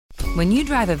When you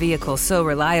drive a vehicle so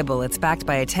reliable it's backed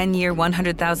by a 10-year,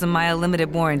 100,000-mile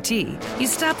limited warranty, you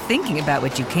stop thinking about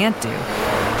what you can't do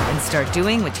and start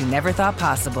doing what you never thought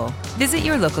possible. Visit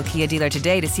your local Kia dealer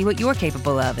today to see what you're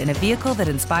capable of in a vehicle that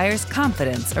inspires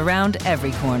confidence around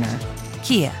every corner.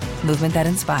 Kia, movement that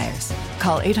inspires.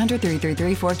 Call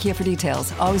 800-333-4KIA for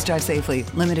details. Always drive safely.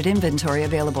 Limited inventory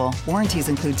available. Warranties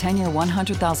include 10-year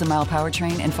 100,000-mile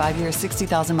powertrain and 5-year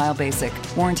 60,000-mile basic.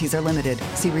 Warranties are limited.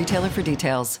 See retailer for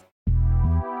details.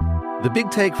 The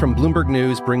Big Take from Bloomberg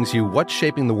News brings you what's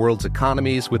shaping the world's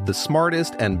economies with the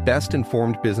smartest and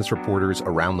best-informed business reporters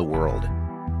around the world.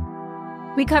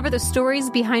 We cover the stories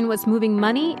behind what's moving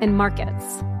money and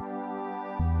markets,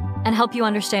 and help you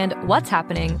understand what's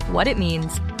happening, what it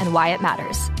means, and why it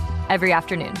matters every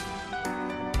afternoon.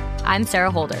 I'm Sarah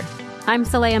Holder. I'm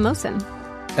Saleha Mohsin.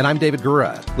 And I'm David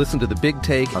Gura. Listen to The Big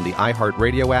Take on the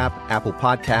iHeartRadio app, Apple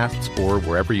Podcasts, or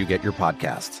wherever you get your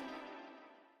podcasts.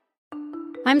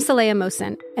 I'm Saleha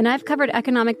Mohsin, and I've covered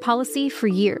economic policy for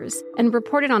years and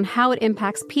reported on how it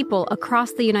impacts people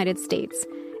across the United States.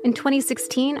 In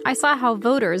 2016, I saw how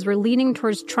voters were leaning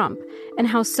towards Trump and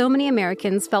how so many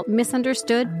Americans felt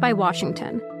misunderstood by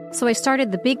Washington. So I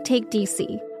started The Big Take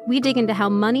DC. We dig into how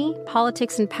money,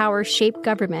 politics, and power shape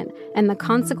government and the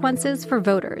consequences for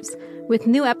voters. With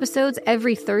new episodes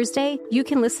every Thursday, you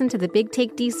can listen to The Big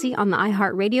Take DC on the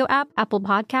iHeartRadio app, Apple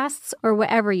Podcasts, or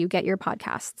wherever you get your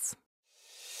podcasts.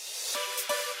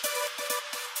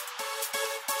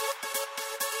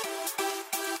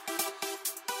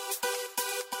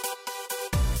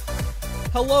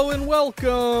 Hello and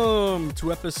welcome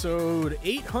to episode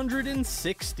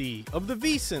 860 of the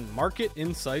VEASAN Market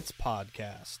Insights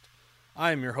Podcast.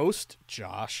 I am your host,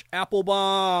 Josh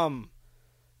Applebaum.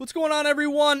 What's going on,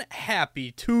 everyone?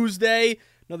 Happy Tuesday.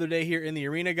 Another day here in the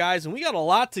arena, guys, and we got a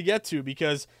lot to get to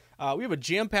because we have a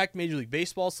jam-packed Major League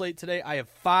Baseball slate today. I have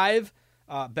 5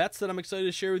 bets that I'm excited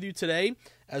to share with you today,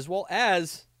 as well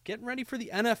as getting ready for the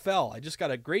NFL. I just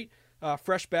got a great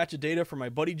fresh batch of data from my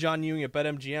buddy John Ewing at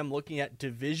BetMGM looking at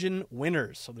division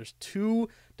winners. So there's 2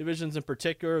 divisions in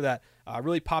particular that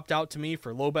really popped out to me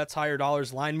for low bets, higher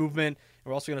dollars, line movement. And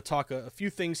we're also going to talk a few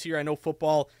things here. I know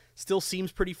football still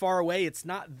seems pretty far away. It's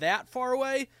not that far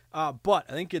away, but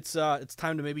I think it's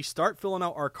time to maybe start filling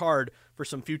out our card for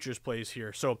some futures plays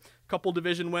here. So a couple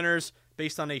division winners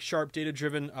based on a sharp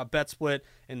data-driven bet split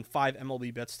and 5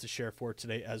 MLB bets to share for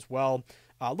today as well.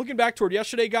 Looking back toward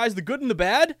yesterday, guys, the good and the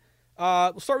bad.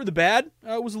 We'll start with the bad.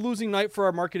 It was a losing night for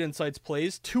our Market Insights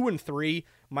plays. 2-3,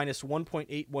 minus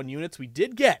 1.81 units. We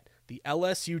did get the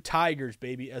LSU Tigers,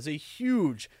 baby, as a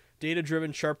huge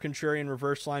data-driven, sharp contrarian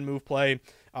reverse line move play.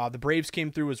 The Braves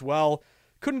came through as well.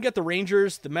 Couldn't get the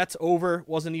Rangers. The Mets over.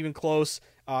 Wasn't even close.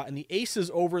 And the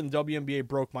Aces over in the WNBA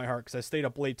broke my heart because I stayed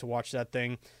up late to watch that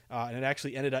thing. And it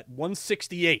actually ended at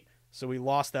 168. So we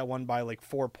lost that one by like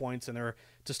 4 points. And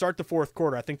to start the fourth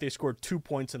quarter, I think they scored 2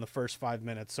 points in the first 5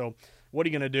 minutes. So what are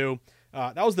you going to do?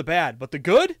 That was the bad. But the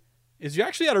good is you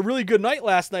actually had a really good night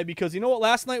last night because you know what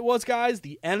last night was, guys?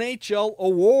 The NHL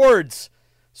Awards.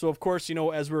 So, of course,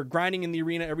 as we're grinding in the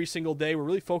arena every single day, we're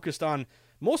really focused on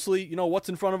mostly, what's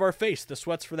in front of our face, the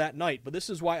sweats for that night. But this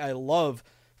is why I love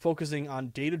focusing on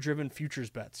data-driven futures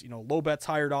bets. Low bets,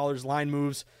 higher dollars, line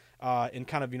moves. And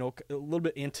kind of, a little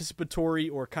bit anticipatory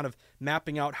or kind of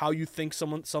mapping out how you think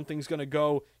something's going to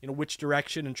go, which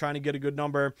direction and trying to get a good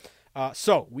number.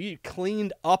 So we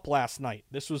cleaned up last night.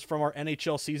 This was from our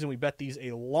NHL season. We bet these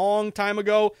a long time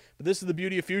ago, but this is the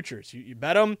beauty of futures. You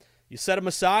bet them, you set them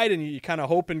aside, and you kind of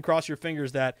hope and cross your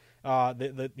fingers that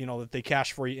that they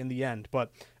cash for you in the end.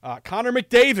 But Connor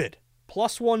McDavid,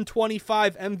 plus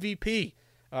 125 MVP.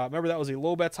 Remember, that was a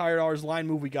low bets, higher dollars line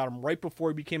move. We got him right before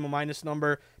he became a minus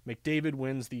number. McDavid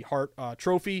wins the Hart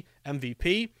Trophy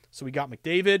MVP. So we got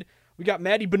McDavid. We got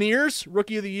Matty Beniers,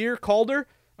 Rookie of the Year, Calder.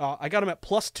 I got him at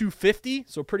plus 250,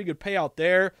 so pretty good payout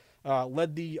there.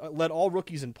 Led all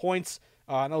rookies in points.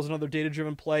 And that was another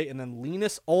data-driven play. And then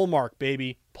Linus Ullmark,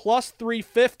 baby, plus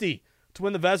 350 to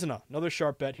win the Vezina. Another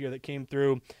sharp bet here that came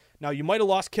through. Now, you might have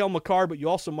lost Cale Makar, but you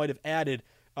also might have added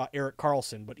Erik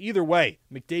Karlsson. But either way,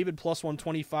 McDavid plus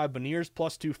 125, Beniers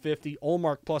plus 250,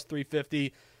 Ullmark plus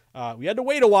 350. We had to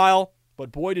wait a while,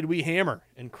 but boy, did we hammer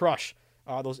and crush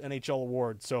those NHL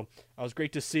awards. So it was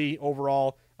great to see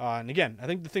overall. And again, I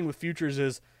think the thing with futures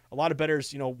is a lot of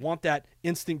bettors, want that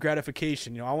instant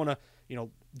gratification. I want to,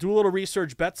 do a little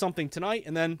research, bet something tonight,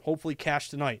 and then hopefully cash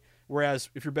tonight. Whereas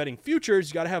if you're betting futures,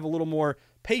 you got to have a little more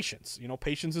patience.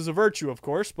 Patience is a virtue, of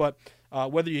course, but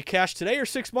whether you cash today or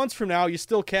 6 months from now, you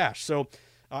still cash. So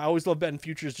I always love betting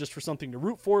futures just for something to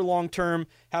root for long term,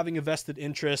 having a vested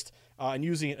interest, and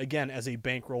using it, again, as a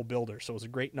bankroll builder. So it was a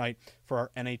great night for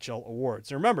our NHL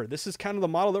awards. And remember, this is kind of the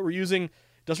model that we're using.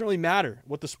 It doesn't really matter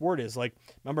what the sport is. Like,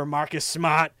 remember Marcus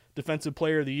Smart, Defensive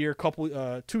Player of the Year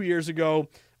 2 years ago,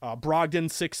 Brogdon,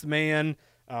 Sixth Man,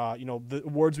 the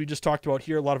awards we just talked about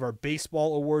here, a lot of our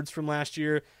baseball awards from last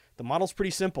year. The model's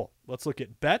pretty simple. Let's look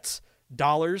at bets,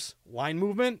 dollars, line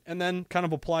movement, and then kind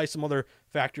of apply some other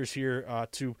factors here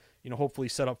to hopefully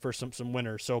set up for some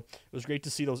winners. So it was great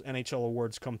to see those NHL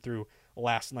awards come through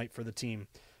last night for the team.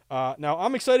 Now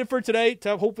I'm excited for today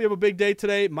to hopefully have a big day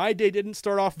today. My day didn't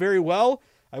start off very well.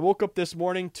 I woke up this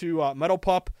morning to Metal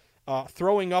Pup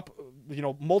throwing up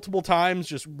multiple times,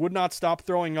 just would not stop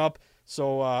throwing up.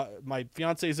 So my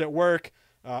fiance's at work.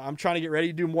 I'm trying to get ready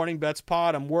to do morning bets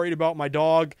pod. I'm worried about my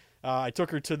dog. I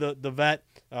took her to the vet,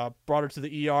 brought her to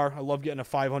the ER. I love getting a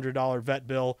 $500 vet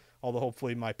bill, although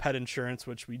hopefully my pet insurance,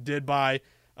 which we did buy,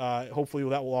 hopefully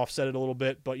that will offset it a little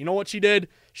bit. But you know what she did?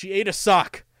 She ate a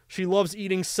sock. She loves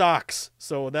eating socks.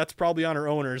 So that's probably on her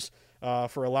owners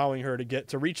for allowing her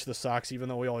to reach the socks, even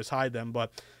though we always hide them.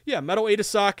 But yeah, Meadow ate a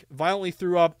sock, violently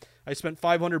threw up. I spent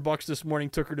 $500 this morning,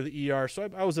 took her to the ER. So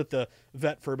I was at the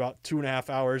vet for about 2.5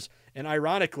 hours. And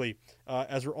ironically,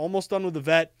 as we're almost done with the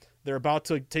vet, they're about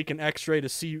to take an x-ray to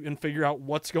see and figure out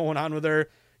what's going on with her.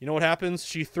 You know what happens?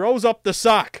 She throws up the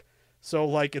sock.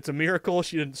 So, it's a miracle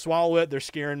she didn't swallow it. They're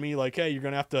scaring me like, hey, you're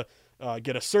going to have to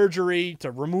get a surgery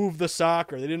to remove the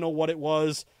sock, or they didn't know what it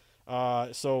was.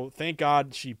 So thank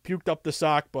God she puked up the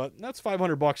sock, but that's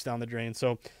 $500 down the drain.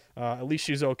 So at least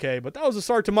she's okay. But that was a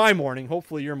start to my morning.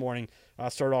 Hopefully your morning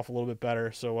started off a little bit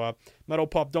better. So Meadow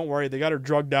Pup, don't worry. They got her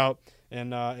drugged out,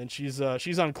 and she's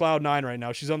on cloud 9 right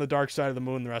now. She's on the dark side of the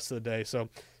moon the rest of the day. So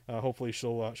hopefully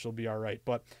she'll be all right.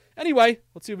 But anyway,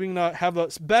 let's see if we can have a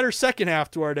better second half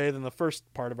to our day than the first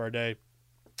part of our day.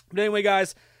 But anyway,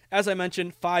 guys, as I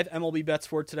mentioned, 5 MLB bets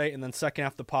for today, and then second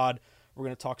half of the pod, we're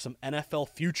going to talk some NFL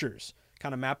futures,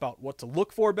 kind of map out what to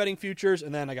look for betting futures,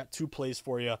 and then I got 2 plays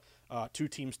for you, 2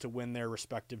 teams to win their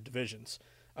respective divisions.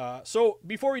 So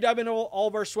before we dive into all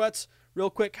of our sweats, real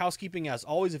quick housekeeping as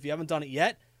always, if you haven't done it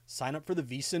yet, sign up for the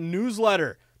VSiN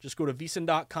newsletter. Just go to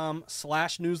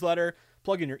vsin.com/newsletter,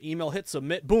 plug in your email, hit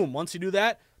submit, boom. Once you do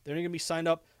that, then you're going to be signed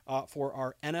up for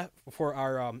our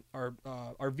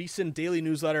VSiN daily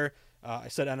newsletter. I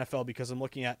said NFL because I'm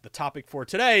looking at the topic for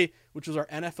today, which was our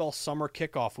NFL summer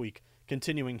kickoff week,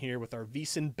 continuing here with our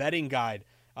VSiN betting guide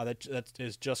that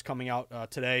is just coming out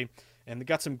today. And they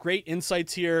got some great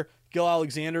insights here. Gil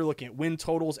Alexander looking at win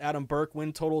totals, Adam Burke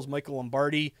win totals, Michael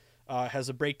Lombardi has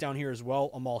a breakdown here as well.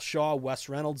 Amal Shaw, Wes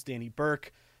Reynolds, Danny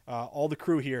Burke, all the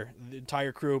crew here, the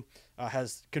entire crew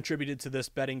has contributed to this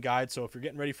betting guide. So if you're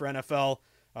getting ready for NFL,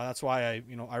 that's why I,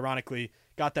 ironically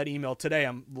got that email today.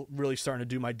 I'm really starting to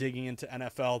do my digging into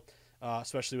NFL,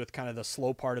 especially with kind of the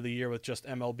slow part of the year with just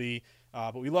MLB.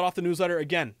 But we let off the newsletter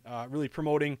again, really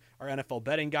promoting our NFL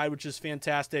betting guide, which is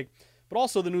fantastic. But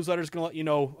also the newsletter is going to let you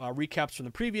know recaps from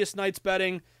the previous night's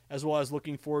betting, as well as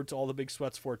looking forward to all the big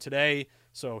sweats for today.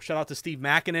 So shout out to Steve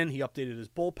Makinen. He updated his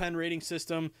bullpen rating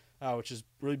system, which is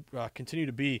really continue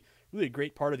to be really a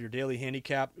great part of your daily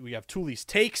handicap. We have Tooley's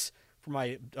Takes for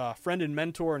my friend and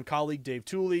mentor and colleague, Dave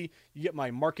Tooley. You get my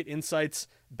market insights,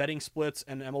 betting splits,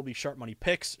 and MLB Sharp Money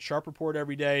Picks, Sharp Report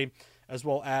every day, as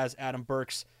well as Adam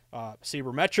Burke's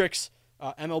Sabermetrics,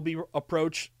 MLB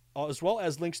approach, as well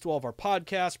as links to all of our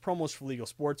podcasts, promos for legal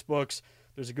sports books.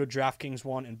 There's a good DraftKings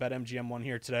one and BetMGM one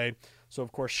here today. So,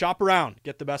 of course, shop around,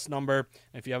 get the best number.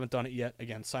 And if you haven't done it yet,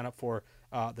 again, sign up for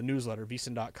the newsletter,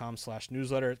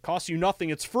 vsin.com/newsletter. It costs you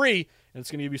nothing. It's free, and it's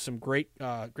going to give you some great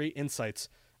insights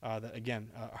that, again,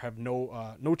 have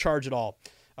no charge at all.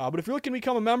 But if you're looking to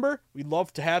become a member, we'd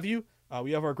love to have you.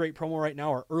 We have our great promo right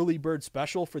now, our early bird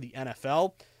special for the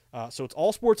NFL. So it's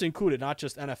all sports included, not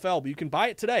just NFL, but you can buy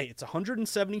it today. It's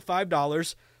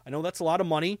 $175. I know that's a lot of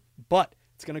money, but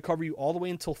it's going to cover you all the way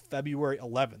until February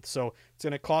 11th. So it's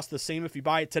going to cost the same if you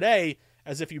buy it today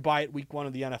as if you buy it week 1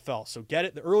 of the NFL. So get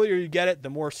it. The earlier you get it,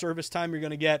 the more service time you're going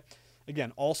to get.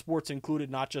 Again, all sports included,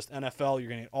 not just NFL. You're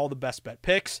going to get all the best bet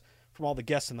picks from all the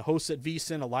guests and the hosts at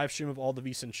VSiN, a live stream of all the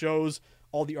VSiN shows,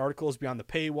 all the articles beyond the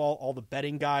paywall, all the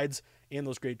betting guides, and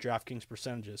those great DraftKings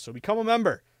percentages. So become a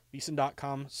member,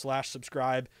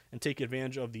 vsin.com/subscribe, and take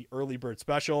advantage of the early bird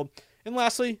special. And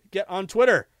lastly, get on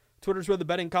Twitter. Twitter's where the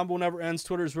betting combo never ends.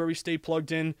 Twitter's where we stay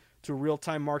plugged in to a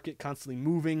real-time market, constantly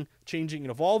moving, changing,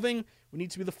 and evolving. We need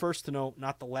to be the first to know,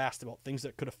 not the last, about things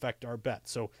that could affect our bet.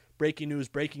 So breaking news,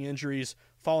 breaking injuries,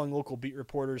 following local beat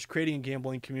reporters, creating a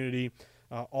gambling community.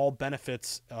 all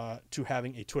benefits to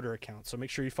having a Twitter account. So make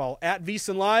sure you follow at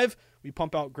VSiN Live. We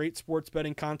pump out great sports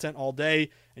betting content all day,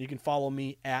 and you can follow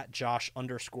me at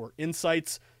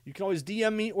Josh_insights. You can always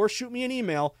DM me or shoot me an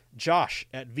email,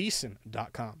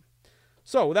 josh@vsin.com.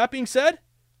 So with that being said,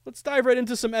 let's dive right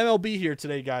into some MLB here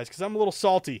today, guys, because I'm a little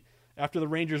salty after the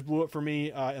Rangers blew it for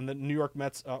me and the New York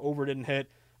Mets over didn't hit.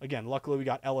 Again, luckily we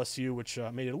got LSU, which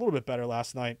made it a little bit better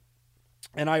last night.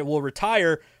 And I will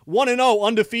retire 1-0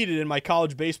 undefeated in my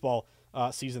college baseball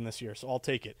season this year, so I'll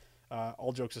take it.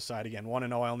 All jokes aside, again,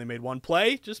 1-0, I only made one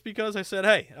play just because I said,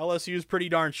 hey, LSU is pretty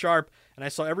darn sharp, and I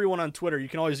saw everyone on Twitter. You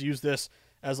can always use this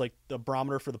as like the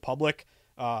barometer for the public.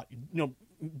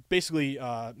 Basically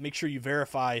make sure you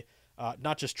verify,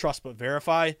 not just trust but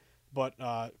verify. But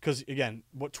because, again,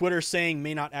 what Twitter's saying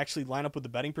may not actually line up with the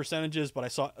betting percentages, but I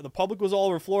saw the public was all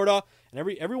over Florida,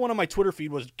 and everyone on my Twitter feed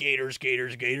was Gators,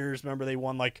 Gators, Gators. Remember, they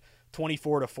won like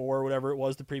 24-4 or whatever it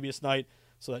was the previous night.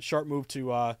 So that sharp move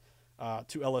to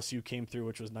LSU came through,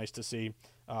 which was nice to see.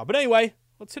 But anyway,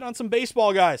 let's hit on some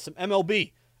baseball, guys, some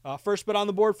MLB. First bet on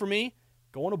the board for me,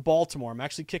 going to Baltimore. I'm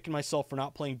actually kicking myself for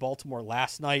not playing Baltimore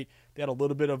last night. They had a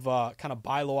little bit of kind of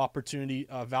buy low opportunity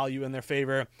value in their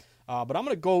favor. But I'm going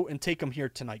to go and take them here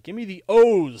tonight. Give me the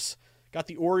O's. Got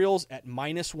the Orioles at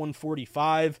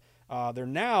 -145. They're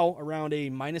now around a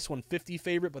 -150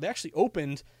 favorite, but they actually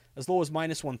opened as low as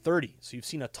 -130. So you've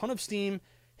seen a ton of steam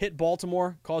hit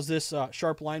Baltimore, cause this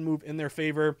sharp line move in their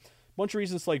favor. Bunch of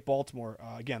reasons to like Baltimore.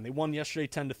 Again, they won yesterday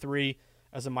 10-3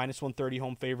 as a -130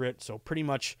 home favorite. So pretty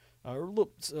much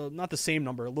not the same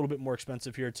number, a little bit more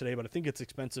expensive here today, but I think it's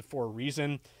expensive for a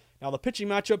reason. Now, the pitching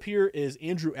matchup here is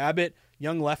Andrew Abbott,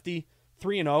 young lefty,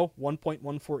 3-0,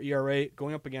 1.14 ERA,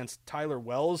 going up against Tyler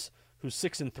Wells, who's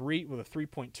 6-3 with a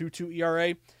 3.22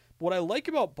 ERA. But what I like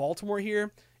about Baltimore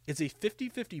here is a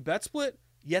 50-50 bet split,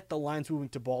 yet the line's moving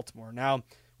to Baltimore. Now,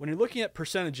 when you're looking at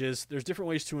percentages, there's different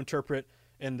ways to interpret,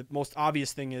 and the most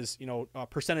obvious thing is,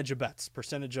 percentage of bets,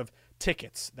 percentage of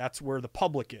tickets. That's where the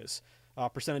public is.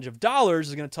 Percentage of dollars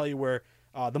is going to tell you where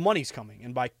the money's coming.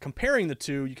 And by comparing the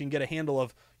two, you can get a handle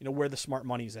of where the smart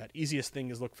money's at. Easiest thing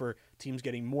is look for teams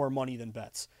getting more money than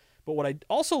bets. But what I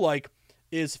also like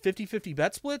is 50-50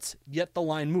 bet splits, yet the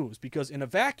line moves. Because in a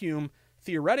vacuum,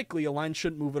 theoretically, a line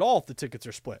shouldn't move at all if the tickets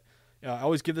are split. I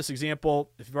always give this example.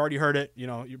 If you've already heard it,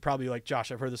 you're probably like,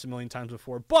 Josh, I've heard this a million times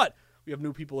before. But we have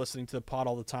new people listening to the pod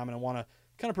all the time, and I want to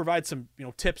kind of provide some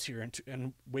tips here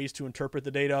and ways to interpret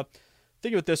the data.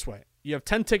 Think of it this way. You have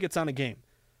 10 tickets on a game.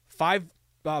 5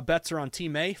 bets are on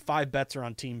Team A, 5 bets are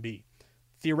on Team B.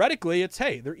 Theoretically, it's,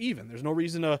 hey, they're even. There's no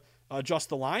reason to adjust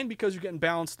the line because you're getting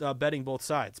balanced betting both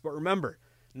sides. But remember,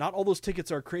 not all those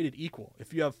tickets are created equal.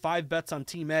 If you have 5 bets on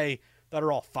Team A that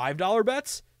are all $5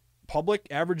 bets, public,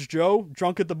 average Joe,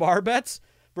 drunk at the bar bets,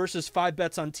 versus 5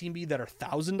 bets on Team B that are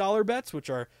 $1,000 bets, which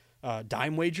are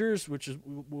dime wagers, which is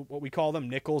what we call them,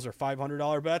 nickels or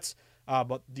 $500 bets.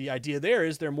 But the idea there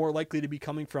is they're more likely to be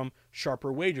coming from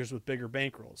sharper wagers with bigger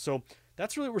bankrolls. So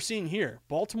that's really what we're seeing here.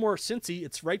 Baltimore, Cincy,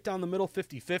 it's right down the middle,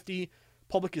 50-50.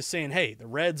 Public is saying, hey, the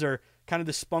Reds are kind of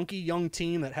the spunky young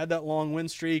team that had that long win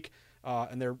streak,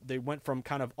 and they went from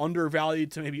kind of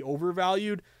undervalued to maybe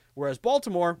overvalued, whereas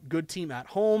Baltimore, good team at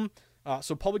home.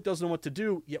 So public doesn't know what to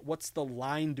do, yet what's the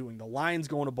line doing? The line's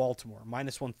going to Baltimore,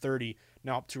 -130,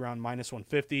 now up to around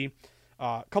 -150.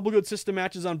 A couple good system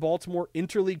matches on Baltimore.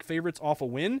 Interleague favorites off a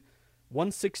win.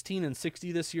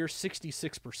 116-60 this year,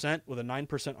 66% with a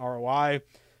 9% ROI.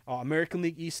 American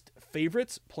League East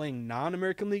favorites playing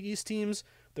non-American League East teams.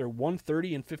 They're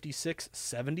 130-56,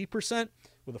 70%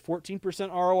 with a 14%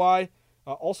 ROI.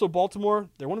 Also, Baltimore,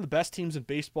 they're one of the best teams in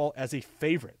baseball as a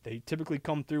favorite. They typically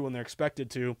come through when they're expected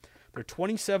to. They're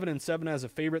 27-7 as a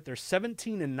favorite. They're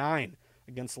 17-9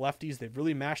 against lefties. They've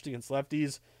really mashed against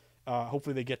lefties.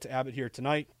 Hopefully they get to Abbott here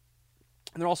tonight.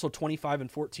 And they're also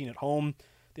 25-14 at home.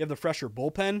 They have the fresher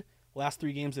bullpen. Last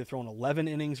 3 games, they've thrown 11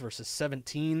 innings versus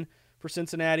 17 for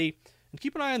Cincinnati. And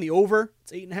keep an eye on the over.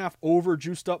 It's 8.5 over,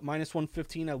 juiced up,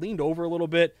 -115. I leaned over a little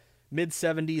bit.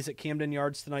 Mid-70s at Camden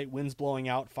Yards tonight. Winds blowing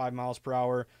out 5 miles per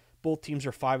hour. Both teams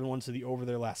are 5-1 to the over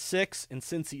their last 6. And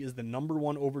Cincy is the number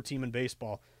 1 over team in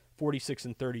baseball.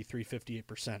 46-30,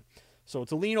 358%. So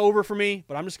it's a lean over for me,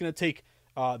 but I'm just going to take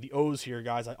the O's here,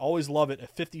 guys. I always love it, a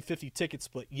 50-50 ticket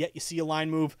split. Yet you see a line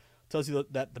move, tells you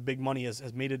that the big money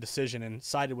has made a decision and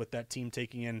sided with that team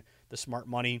taking in the smart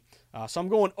money. So I'm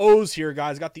going O's here,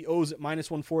 guys. Got the O's at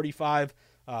 -145.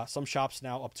 Some shops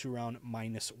now up to around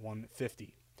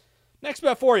 -150. Next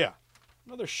bet for you.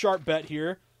 Another sharp bet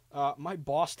here. My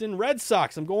Boston Red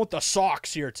Sox. I'm going with the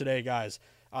Sox here today, guys.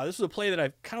 This was a play that I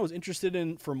kind of was interested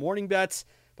in for morning bets,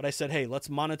 but I said, hey, let's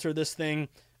monitor this thing.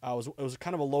 It was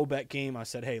kind of a low bet game. I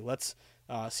said, hey, let's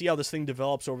see how this thing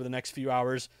develops over the next few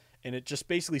hours, and it just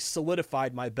basically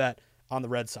solidified my bet on the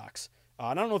Red Sox.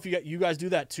 And I don't know if you guys do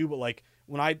that too, but like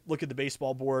when I look at the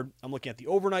baseball board, I'm looking at the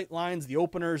overnight lines, the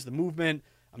openers, the movement.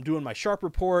 I'm doing my sharp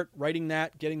report, writing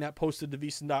that, getting that posted to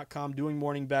vsin.com, doing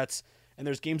morning bets, and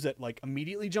there's games that like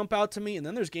immediately jump out to me, and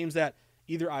then there's games that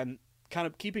either I'm kind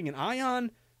of keeping an eye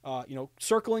on,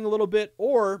 circling a little bit,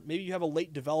 or maybe you have a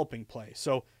late developing play.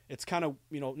 So it's kind of,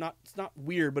 it's not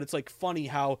weird, but it's like funny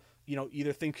how,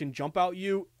 either things can jump out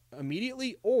you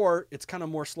immediately or it's kind of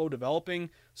more slow developing.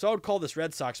 So I would call this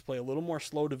Red Sox play a little more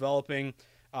slow developing.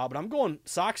 But I'm going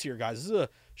Sox here, guys. This is a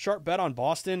sharp bet on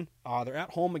Boston. They're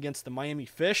at home against the Miami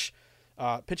Fish.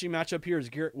 Pitching matchup here is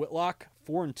Garrett Whitlock,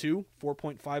 4-2,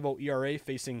 4.50 ERA,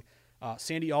 facing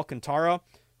Sandy Alcantara,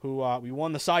 who we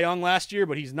won the Cy Young last year,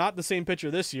 but he's not the same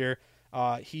pitcher this year.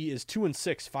 He is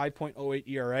 2-6, 5.08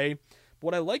 ERA. But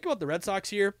what I like about the Red Sox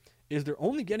here is they're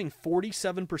only getting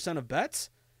 47% of bets,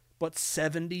 but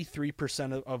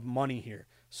 73% of money here.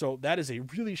 So that is a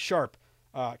really sharp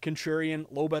contrarian,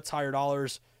 low bets, higher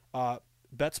dollars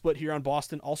bet split here on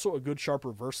Boston. Also a good sharp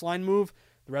reverse line move.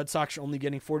 The Red Sox are only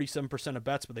getting 47% of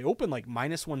bets, but they open like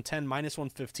 -110,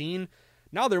 -115.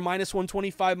 Now they're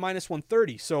 -125,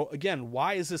 -130. So again,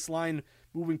 why is this line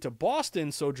moving to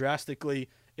Boston so drastically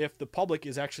if the public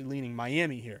is actually leaning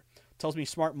Miami here? Tells me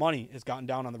smart money has gotten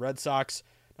down on the Red Sox.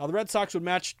 Now the Red Sox would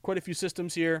match quite a few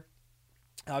systems here.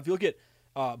 If you look at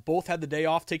both had the day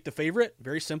off, take the favorite.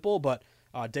 Very simple, but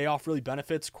day off really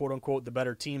benefits, quote unquote, the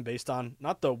better team based on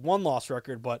not the one-loss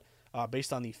record, but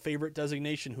based on the favorite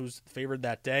designation, who's favored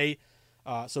that day.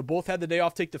 So both had the day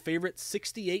off, take the favorite.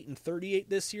 68 and 38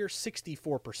 this year,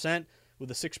 64% with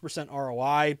a 6%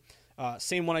 ROI.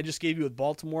 Same one I just gave you with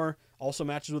Baltimore. Also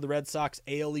matches with the Red Sox.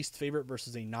 AL East favorite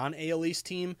versus a non-AL East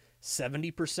team,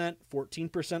 70%,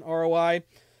 14% ROI.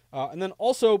 And then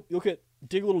also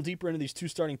dig a little deeper into these two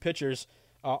starting pitchers.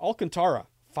 Alcantara,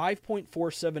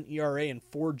 5.47 ERA in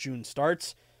 4 June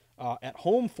starts. At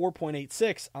home,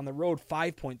 4.86. On the road,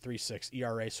 5.36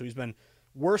 ERA. So he's been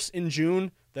worse in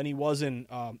June than he was in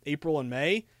April and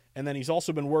May. And then he's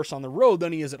also been worse on the road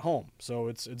than he is at home. So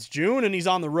it's June and he's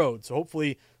on the road. So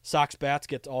hopefully Sox bats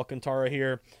get to Alcantara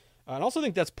here. I also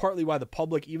think that's partly why the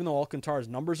public, even though Alcantara's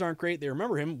numbers aren't great, they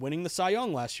remember him winning the Cy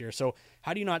Young last year. So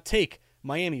how do you not take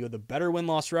Miami with a better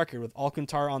win-loss record with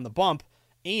Alcantara on the bump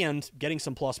and getting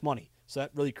some plus money? So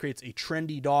that really creates a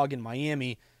trendy dog in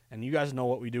Miami. And you guys know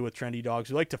what we do with trendy dogs.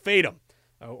 We like to fade them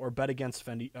or bet against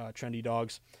trendy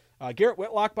dogs. Garrett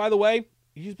Whitlock, by the way,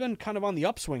 he's been kind of on the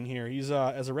upswing here. He's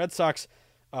as a Red Sox,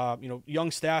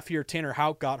 young staff here. Tanner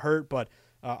Houck got hurt, but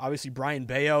obviously Brian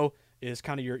Bayo is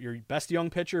kind of your best young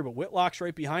pitcher, but Whitlock's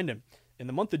right behind him. In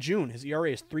the month of June, his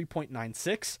ERA is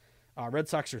 3.96. Red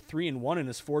Sox are 3-1 in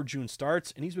his 4 June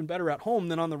starts, and he's been better at home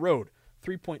than on the road.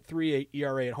 3.38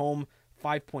 ERA at home,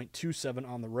 5.27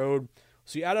 on the road.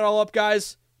 So you add it all up,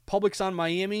 guys. Public's on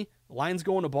Miami. Line's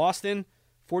going to Boston.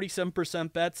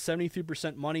 47% bets,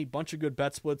 73% money, bunch of good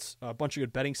bet splits, a bunch of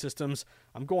good betting systems.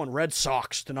 I'm going Red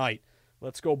Sox tonight.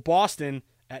 Let's go Boston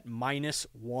at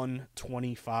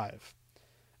 -125.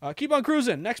 Keep on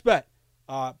cruising. Next bet.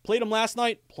 Played them last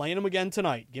night, playing them again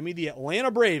tonight. Give me the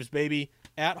Atlanta Braves, baby,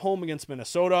 at home against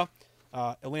Minnesota.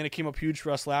 Atlanta came up huge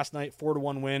for us last night,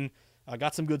 4-1 win.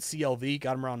 Got some good CLV,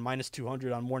 got them around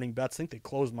 -200 on morning bets. I think they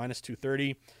closed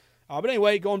 -230. But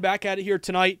anyway, going back at it here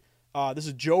tonight, this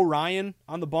is Joe Ryan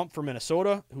on the bump for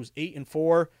Minnesota, who's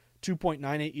 8-4,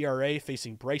 2.98 ERA,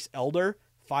 facing Bryce Elder,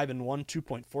 5-1,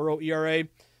 2.40 ERA.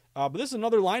 But this is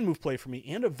another line move play for me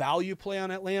and a value play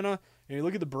on Atlanta. And you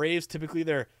look at the Braves, typically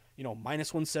they're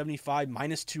 -175,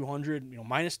 -200,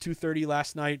 -230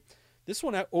 last night. This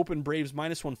one opened Braves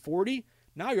 -140.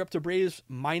 Now you're up to Braves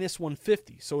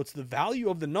 -150. So it's the value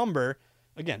of the number.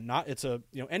 Again, it's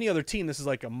any other team. This is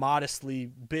like a modestly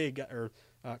big or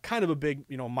kind of a big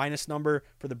minus number.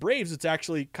 For the Braves, it's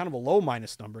actually kind of a low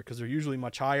minus number because they're usually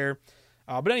much higher.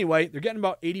 But anyway, they're getting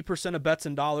about 80% of bets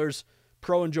in dollars.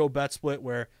 Pro and Joe bet split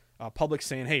where public's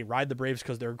saying, hey, ride the Braves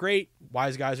because they're great.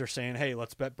 Wise guys are saying, hey,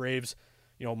 let's bet Braves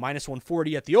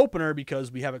 -140 at the opener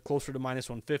because we have it closer to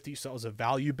 -150. So it was a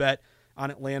value bet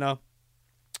on Atlanta.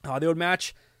 They would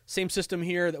match same system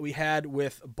here that we had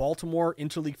with Baltimore,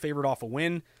 interleague favorite off a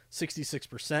win,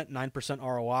 66%, 9%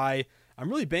 ROI. I'm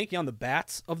really banking on the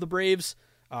bats of the Braves,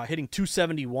 hitting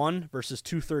 271 versus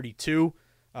 232.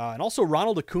 And also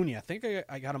Ronald Acuna. I think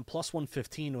I got him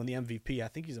 +115 when the MVP. I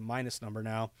think he's a minus number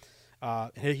now.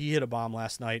 He hit a bomb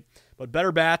last night. But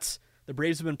better bats. The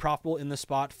Braves have been profitable in this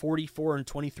spot,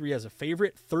 44-23 as a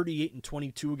favorite,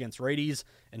 38-22 against righties,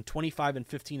 and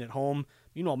 25-15 at home.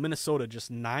 Meanwhile, Minnesota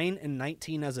just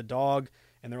 9-19 as a dog,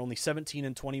 and they're only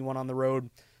 17-21 on the road.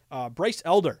 Bryce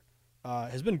Elder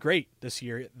has been great this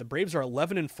year. The Braves are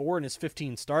 11-4 in his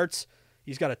 15 starts.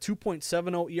 He's got a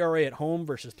 2.70 ERA at home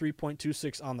versus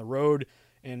 3.26 on the road.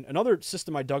 And another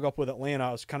system I dug up with Atlanta,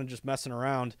 I was kind of just messing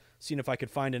around, seeing if I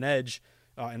could find an edge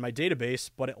in my database.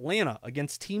 But Atlanta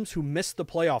against teams who missed the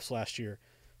playoffs last year.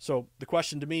 So the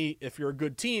question to me, if you're a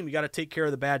good team, you got to take care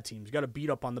of the bad teams. You got to beat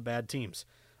up on the bad teams.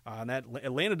 And that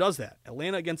Atlanta does that.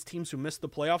 Atlanta against teams who missed the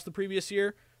playoffs the previous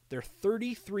year, they're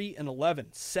 33-11,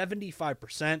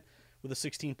 75% with a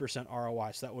 16%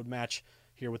 ROI. So that would match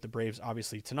here with the Braves,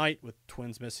 obviously, tonight with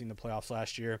Twins missing the playoffs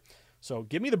last year. So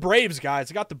give me the Braves, guys.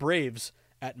 I got the Braves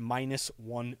at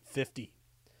 -150.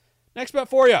 Next bet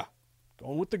for you,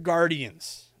 going with the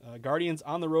Guardians. Guardians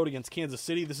on the road against Kansas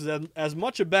City. This is as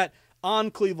much a bet on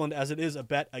Cleveland as it is a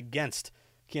bet against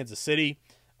Kansas City.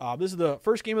 This is the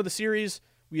first game of the series.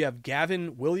 We have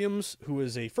Gavin Williams, who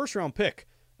is a first-round pick.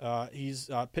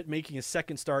 He's making his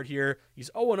second start here.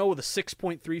 He's 0-0 with a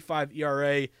 6.35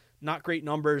 ERA. Not great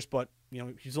numbers, but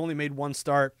he's only made one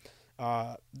start.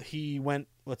 He went,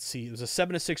 it was a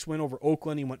 7-6 win over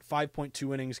Oakland. He went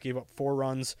 5.2 innings, gave up 4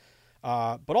 runs.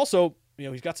 But also,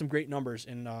 he's got some great numbers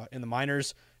in the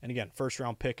minors. And again,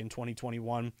 first-round pick in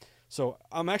 2021. So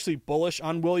I'm actually bullish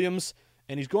on Williams.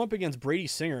 And he's going up against Brady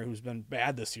Singer, who's been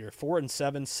bad this year.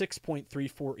 4-7,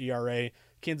 6.34 ERA.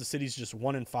 Kansas City's just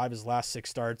 1-5 his last 6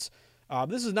 starts.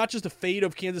 This is not just a fade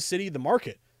of Kansas City. The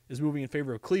market is moving in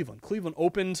favor of Cleveland. Cleveland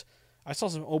opened. I saw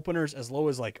some openers as low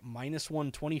as like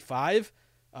 -125,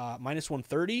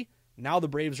 -130. Now the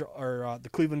Braves are the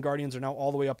Cleveland Guardians are now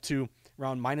all the way up to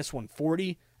around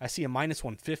 -140. I see a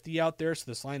 -150 out there, so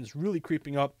this line is really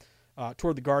creeping up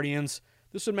toward the Guardians.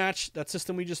 This would match that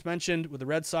system we just mentioned with the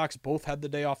Red Sox. Both had the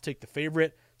day off, take the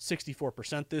favorite,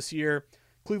 64% this year.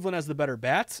 Cleveland has the better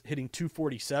bats, hitting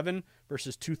 .247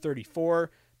 versus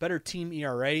 .234. Better team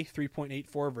ERA,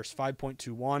 3.84 versus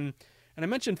 5.21. And I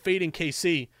mentioned fading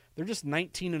KC. They're just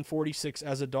 19-46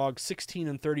 as a dog,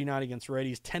 16-39 against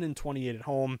righties, 10-28 at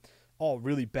home. All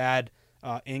really bad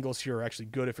angles here are actually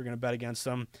good if you're going to bet against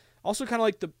them. Also kind of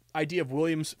like the idea of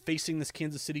Williams facing this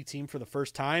Kansas City team for the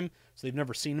first time. So they've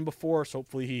never seen him before. So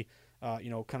hopefully he,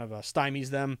 kind of stymies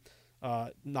them.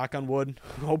 Knock on wood.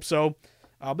 Hope so.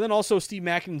 But then also Steve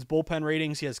Macklin's bullpen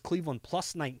ratings. He has Cleveland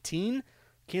 +19,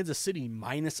 Kansas City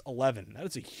 -11. That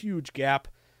is a huge gap.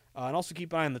 And also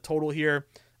keep an eye on the total here.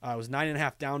 It was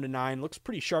 9.5 down to 9. Looks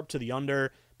pretty sharp to the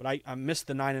under, but I missed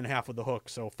the 9.5 with the hook.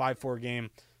 So 5-4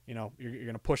 game, you're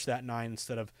going to push that 9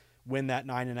 instead of win that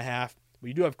 9.5.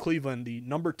 We do have Cleveland, the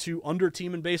number 2 under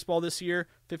team in baseball this year,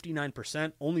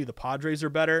 59%. Only the Padres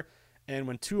are better. And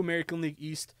when two American League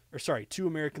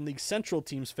Central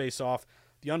teams face off,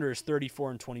 the under is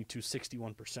 34-22,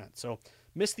 61%. So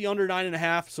missed the under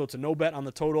 9.5, so it's a no bet on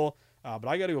the total. But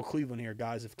I got to go Cleveland here,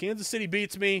 guys. If Kansas City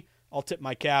beats me, I'll tip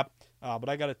my cap. But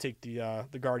I got to take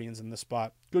the Guardians in this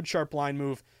spot. Good sharp line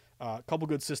move. A couple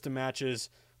good system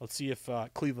matches. Let's see if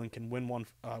Cleveland can win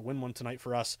one tonight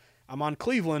for us. I'm on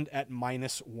Cleveland at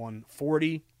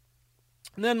 -140.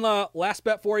 And then last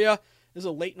bet for you. This is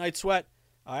a late night sweat.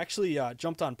 I actually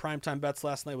jumped on primetime bets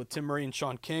last night with Tim Murray and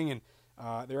Sean King, and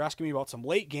they were asking me about some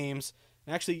late games.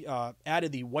 I actually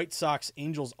added the White Sox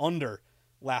Angels under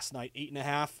last night,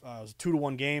 8.5. It was a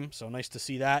 2-1 game, so nice to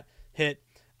see that hit.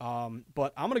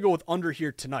 But I'm going to go with under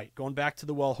here tonight. Going back to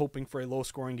the well, hoping for a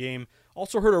low-scoring game.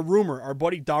 Also heard a rumor, our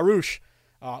buddy Darush,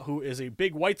 who is a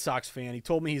big White Sox fan, he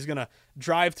told me he's going to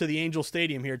drive to the Angel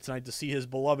Stadium here tonight to see his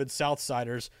beloved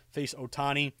Southsiders face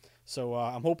Ohtani. So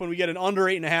I'm hoping we get an under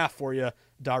 8.5 for you,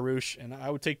 Darush, and I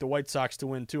would take the White Sox to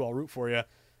win too. I'll root for you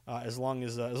as long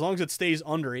as it stays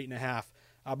under 8.5.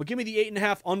 But give me the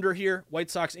 8.5 under here, White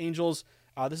Sox Angels.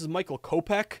 This is Michael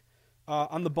Kopech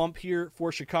on the bump here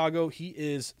for Chicago. He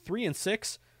is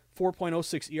 3-6,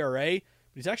 4.06 ERA, but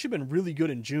he's actually been really good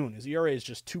in June. His ERA is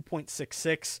just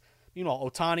 2.66. Meanwhile,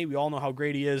 Ohtani, we all know how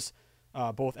great he is,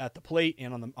 both at the plate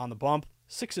and on the bump.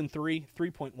 6-3,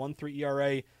 3.13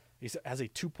 ERA. He has a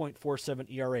 2.47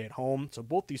 ERA at home. So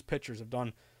both these pitchers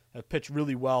have pitched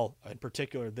really well, in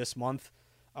particular this month.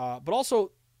 But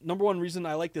also, number one reason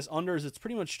I like this under is it's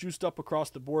pretty much juiced up across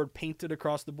the board, painted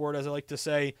across the board, as I like to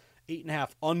say.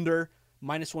 8.5 under,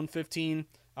 -115.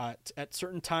 At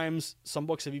certain times, some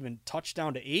books have even touched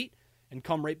down to 8 and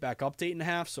come right back up to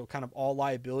 8.5. So kind of all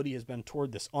liability has been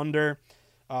toward this under.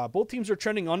 Both teams are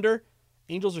trending under.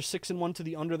 Angels are 6-1 to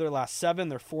the under their last 7.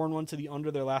 They're 4-1 to the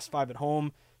under their last 5 at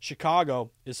home.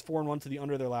 Chicago is 4-1 to the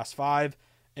under their last 5.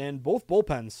 And both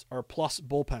bullpens are plus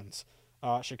bullpens.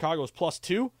 Chicago is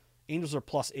 +2. Angels are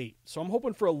 +8. So I'm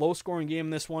hoping for a low-scoring game in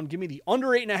this one. Give me the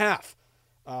under 8.5.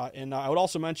 And I would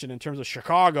also mention, in terms of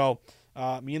Chicago,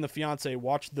 me and the fiance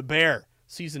watched the Bear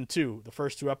season 2, the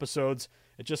first 2 episodes.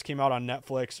 It just came out on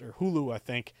Netflix or Hulu, I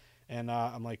think. And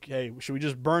I'm like, hey, should we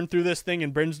just burn through this thing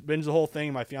and binge the whole thing?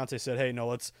 And my fiance said, hey, no,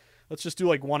 let's just do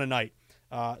like one a night.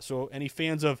 So any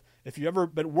fans of, if you ever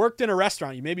worked in a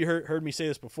restaurant, you maybe heard me say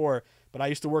this before, but I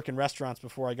used to work in restaurants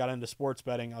before I got into sports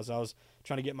betting as I was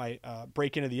trying to get my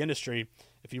break into the industry.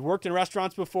 If you've worked in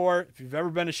restaurants before, if you've ever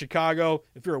been to Chicago,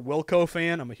 if you're a Wilco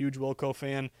fan, I'm a huge Wilco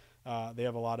fan. They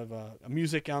have a lot of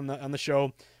music on the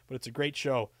show, but it's a great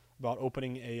show about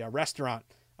opening a restaurant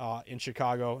in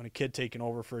Chicago and a kid taking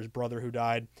over for his brother who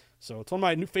died. So it's one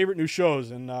of my favorite new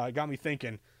shows, and it got me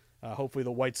thinking. Hopefully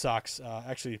the White Sox,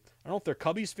 actually, I don't know if they're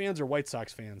Cubbies fans or White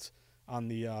Sox fans on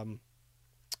the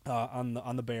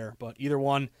Bear, but either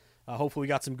one, hopefully we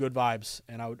got some good vibes,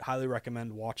 and I would highly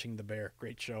recommend watching the Bear.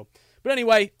 Great show. But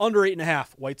anyway, under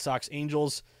 8.5, White Sox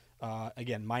Angels.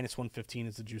 Again, -115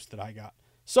 is the juice that I got.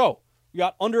 So we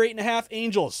got under 8.5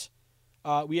 Angels.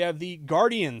 We have the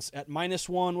Guardians at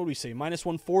 -1. What do we say?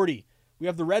 -140. We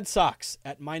have the Red Sox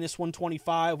at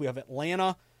 -125. We have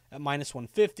Atlanta at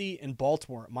 -150 and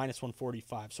Baltimore at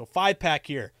 -145. So 5-pack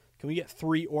here. Can we get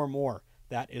 3 or more?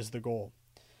 That is the goal.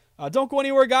 Don't go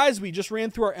anywhere, guys. We just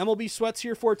ran through our MLB sweats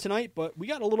here for tonight, but we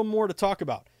got a little more to talk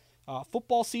about.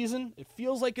 Football season, it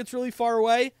feels like it's really far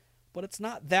away, but it's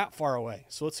not that far away.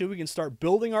 So let's see if we can start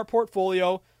building our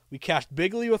portfolio. We cashed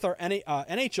bigly with our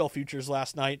NHL futures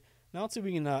last night. Now let's see if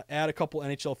we can add a couple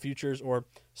NHL futures or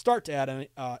start to add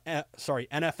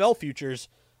NFL futures.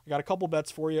 I got a couple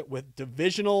bets for you with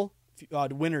divisional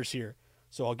winners here.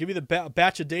 So I'll give you the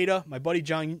batch of data my buddy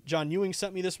John Ewing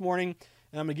sent me this morning,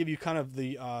 and I'm going to give you kind of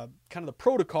the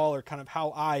protocol or kind of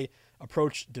how I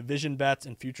approach division bets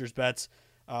and futures bets.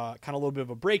 Kind of a little bit of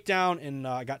a breakdown, and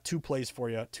I got 2 plays for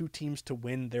you, 2 teams to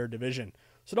win their division.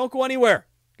 So don't go anywhere.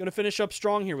 Going to finish up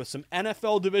strong here with some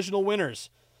NFL divisional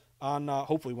winners on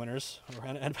hopefully winners or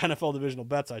NFL divisional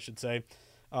bets, I should say,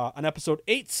 on episode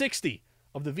 860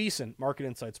 of the VSiN Market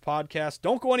Insights podcast.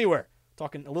 Don't go anywhere.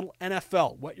 Talking a little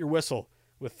NFL, wet your whistle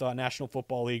with National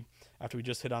Football League after we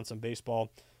just hit on some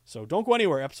baseball. So don't go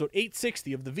anywhere. Episode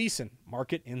 860 of the VSiN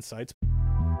Market Insights.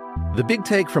 The Big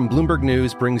Take from Bloomberg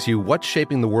News brings you what's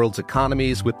shaping the world's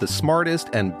economies with the smartest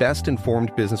and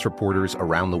best-informed business reporters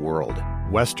around the world.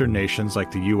 Western nations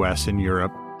like the U.S. and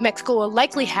Europe. Mexico will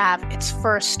likely have its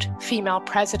first female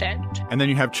president. And then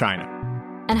you have China.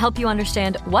 And help you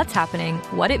understand what's happening,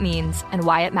 what it means, and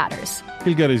why it matters.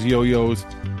 He'll get his yo-yos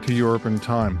to Europe in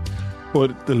time.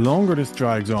 But the longer this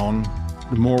drags on,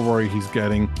 the more worry he's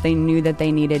getting. They knew that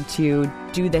they needed to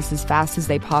do this as fast as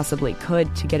they possibly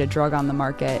could to get a drug on the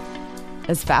market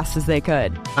as fast as they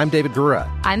could. I'm David Gura.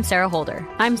 I'm Sarah Holder.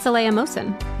 I'm Saleha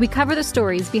Mohsen. We cover the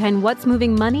stories behind what's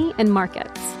moving money and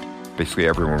markets. Basically,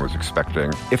 everyone was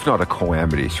expecting, if not a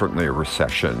calamity, certainly a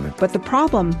recession. But the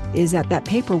problem is that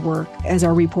paperwork, as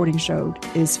our reporting showed,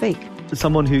 is fake. As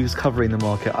someone who's covering the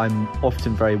market, I'm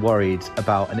often very worried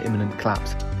about an imminent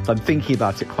collapse. So I'm thinking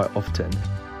about it quite often.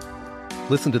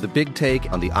 Listen to The Big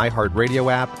Take on the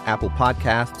iHeartRadio app, Apple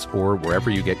Podcasts, or wherever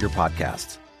you get your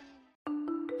podcasts.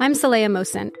 I'm Saleha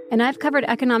Mohsen, and I've covered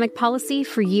economic policy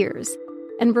for years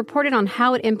and reported on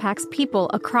how it impacts people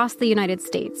across the United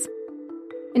States.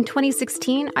 In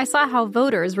 2016, I saw how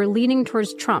voters were leaning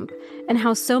towards Trump and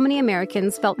how so many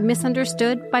Americans felt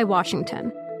misunderstood by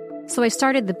Washington. So I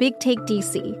started The Big Take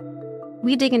DC.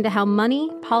 We dig into how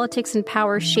money, politics, and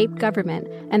power shape government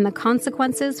and the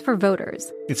consequences for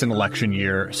voters. It's an election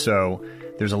year, so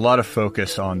there's a lot of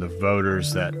focus on the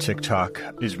voters that TikTok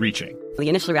is reaching. The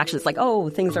initial reaction is like, oh,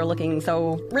 things are looking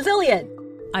so resilient.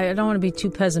 I don't want to be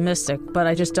too pessimistic, but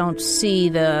I just don't see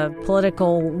the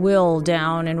political will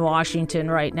down in Washington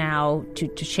right now to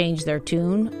change their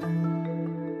tune.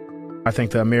 I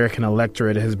think the American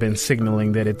electorate has been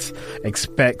signaling that it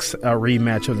expects a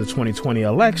rematch of the 2020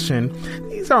 election.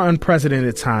 These are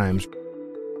unprecedented times.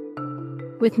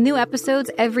 With new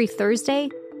episodes every Thursday,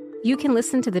 you can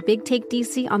listen to The Big Take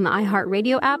DC on the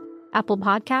iHeartRadio app, Apple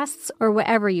Podcasts, or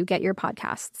wherever you get your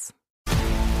podcasts.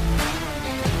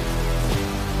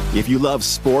 If you love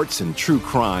sports and true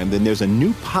crime, then there's a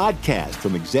new podcast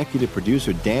from executive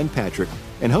producer Dan Patrick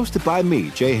and hosted by me,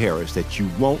 Jay Harris, that you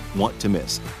won't want to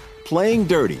miss. Playing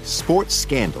Dirty: Sports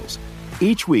Scandals.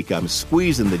 Each week, I'm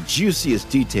squeezing the juiciest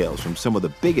details from some of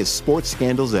the biggest sports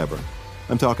scandals ever.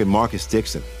 I'm talking Marcus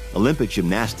Dixon, Olympic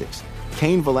gymnastics,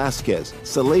 Cain Velasquez,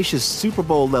 salacious Super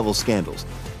Bowl-level scandals.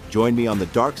 Join me on the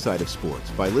dark side of sports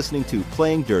by listening to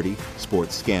Playing Dirty: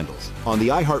 Sports Scandals on the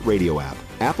iHeartRadio app,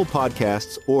 Apple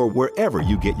Podcasts, or wherever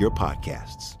you get your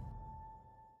podcasts.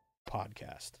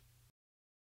 Podcast.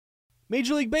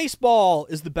 Major League Baseball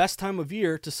is the best time of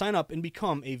year to sign up and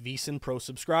become a VSiN Pro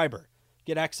subscriber.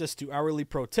 Get access to hourly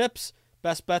pro tips,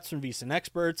 best bets from VSiN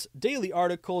experts, daily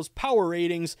articles, power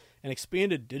ratings, and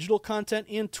expanded digital content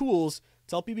and tools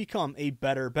to help you become a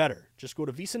better. Just go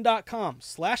to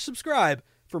VSiN.com/subscribe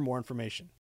for more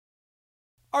information.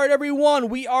 All right, everyone,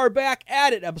 we are back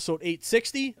at it. Episode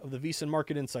 860 of the VSiN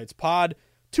Market Insights pod.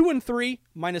 2-3,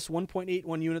 minus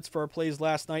 1.81 units for our plays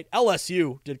last night.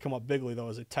 LSU did come up bigly, though,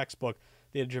 as a textbook.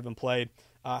 They had a driven play.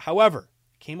 However,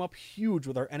 came up huge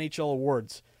with our NHL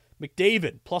awards.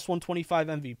 McDavid, plus 125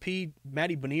 MVP.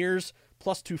 Matty Beniers,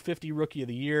 plus 250 Rookie of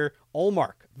the Year.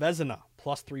 Ullmark, Vezina,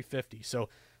 plus 350. So,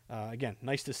 again,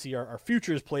 nice to see our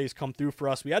futures plays come through for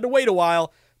us. We had to wait a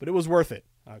while, but it was worth it.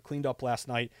 Cleaned up last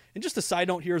night. And just a side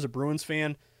note here as a Bruins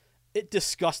fan, it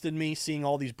disgusted me seeing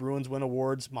all these Bruins win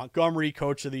awards. Montgomery,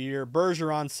 Coach of the Year.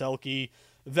 Bergeron, Selke,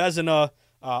 Vezina,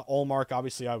 Ullmark.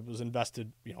 Obviously, I was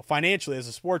invested, financially as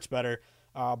a sports bettor.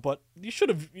 But you should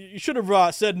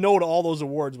have said no to all those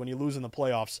awards when you lose in the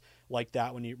playoffs like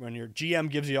that. When your GM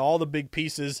gives you all the big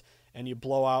pieces and you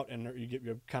blow out and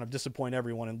you kind of disappoint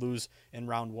everyone and lose in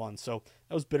round one. So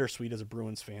that was bittersweet as a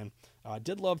Bruins fan.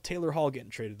 Did love Taylor Hall getting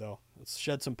traded though. Let's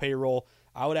shed some payroll.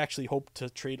 I would actually hope to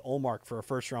trade Ullmark for a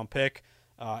first round pick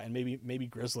and maybe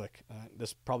Grzelcyk.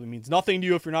 This probably means nothing to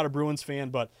you if you're not a Bruins fan,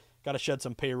 but got to shed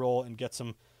some payroll and get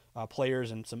some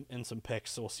players and some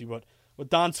picks. So we'll see what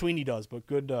Don Sweeney does, but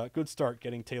good start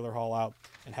getting Taylor Hall out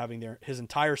and having his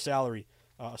entire salary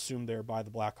assumed there by the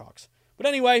Blackhawks. But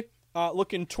anyway,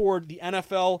 looking toward the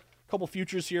NFL, a couple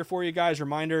futures here for you guys.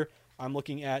 Reminder, I'm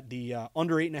looking at the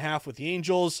under 8.5 with the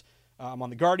Angels. I'm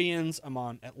on the Guardians. I'm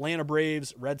on Atlanta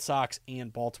Braves, Red Sox,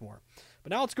 and Baltimore.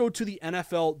 But now let's go to the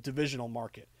NFL divisional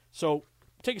market. So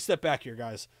take a step back here,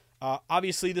 guys.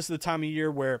 Obviously, this is the time of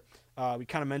year where we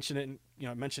kind of mentioned it, and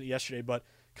I mentioned it yesterday, but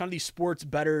kind of these sports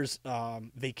bettors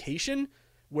vacation,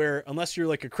 where unless you're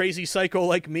like a crazy psycho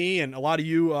like me and a lot of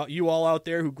you all out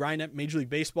there who grind at Major League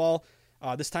Baseball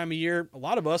this time of year, a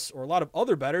lot of us or a lot of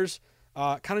other bettors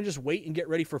kind of just wait and get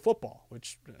ready for football,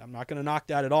 which I'm not going to knock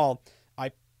that at all.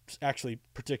 I actually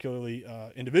particularly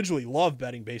individually love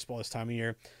betting baseball this time of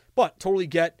year, but totally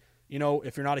get,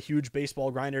 if you're not a huge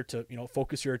baseball grinder to,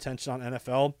 focus your attention on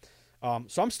NFL.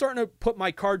 So I'm starting to put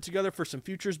my card together for some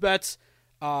futures bets.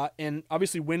 And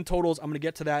obviously win totals, I'm going to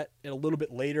get to that a little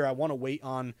bit later. I want to wait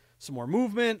on some more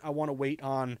movement. I want to wait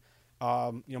on,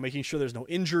 making sure there's no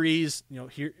injuries,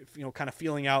 here, kind of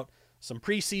feeling out some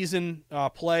preseason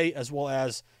play, as well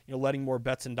as, letting more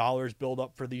bets and dollars build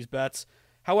up for these bets.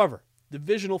 However,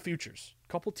 divisional futures,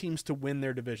 a couple teams to win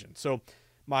their division. So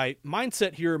my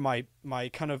mindset here, my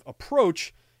kind of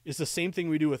approach is the same thing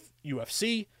we do with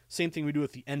UFC, same thing we do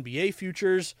with the NBA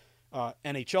futures,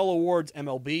 NHL awards,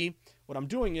 MLB. What I'm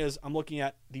doing is I'm looking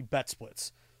at the bet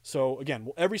splits. So again,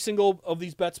 will every single of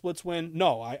these bet splits win?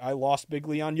 No, I lost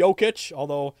bigly on Jokic,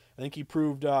 although I think he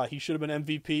proved he should have been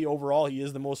MVP overall. He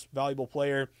is the most valuable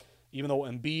player, even though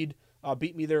Embiid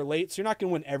beat me there late. So you're not going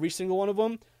to win every single one of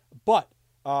them. But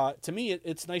to me,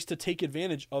 it's nice to take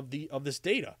advantage of this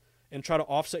data and try to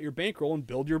offset your bankroll and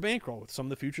build your bankroll with some of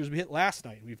the futures we hit last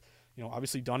night. We've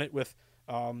obviously done it with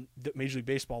Major League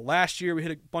Baseball last year. We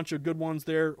hit a bunch of good ones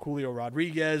there. Julio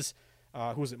Rodriguez,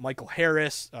 who was it? Michael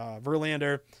Harris,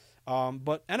 Verlander.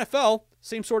 But NFL,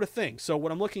 same sort of thing. So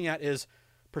what I'm looking at is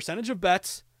percentage of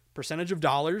bets, percentage of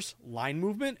dollars, line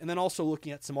movement, and then also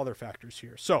looking at some other factors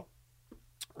here. So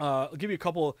I'll give you a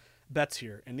couple bets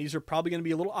here, and these are probably going to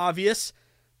be a little obvious,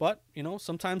 but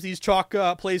sometimes these chalk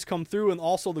plays come through, and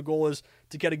also the goal is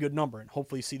to get a good number and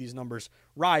hopefully see these numbers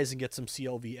rise and get some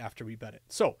CLV after we bet it.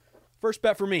 So first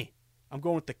bet for me, I'm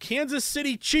going with the Kansas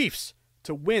City Chiefs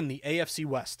to win the AFC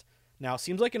West. Now, it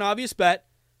seems like an obvious bet,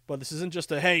 but this isn't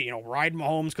just a, hey, ride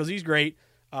Mahomes because he's great,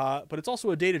 but it's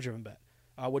also a data-driven bet.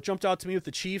 What jumped out to me with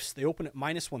the Chiefs, they opened at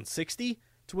minus 160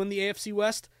 to win the AFC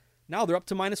West. Now they're up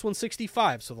to minus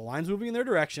 165, so the line's moving in their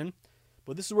direction,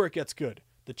 but this is where it gets good.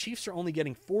 The Chiefs are only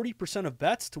getting 40% of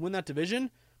bets to win that division,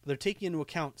 but they're taking into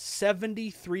account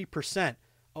 73%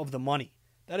 of the money.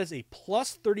 That is a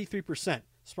plus 33%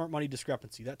 smart money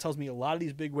discrepancy. That tells me a lot of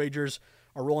these big wagers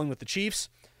are rolling with the Chiefs.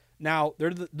 Now,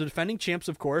 they're the defending champs,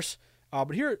 of course,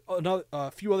 but here are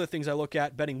a few other things I look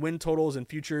at, betting win totals and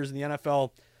futures in the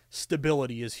NFL.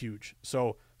 Stability is huge.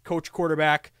 So, coach,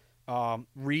 quarterback,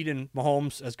 Reed and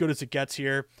Mahomes, as good as it gets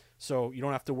here. So, you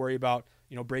don't have to worry about,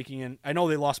 breaking in. I know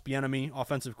they lost Bieniemy,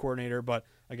 offensive coordinator, but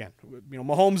again,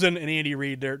 Mahomes and Andy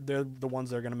Reid, they're the ones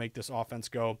that are going to make this offense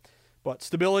go. But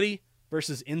stability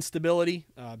versus instability,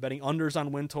 betting unders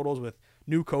on win totals with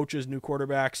new coaches, new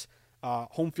quarterbacks,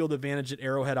 home field advantage at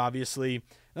Arrowhead, obviously, and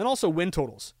then also win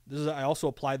totals. I also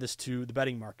apply this to the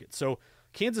betting market. So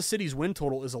Kansas City's win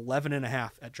total is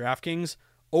 11.5 at DraftKings,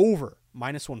 over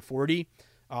minus 140.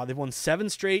 They've won 7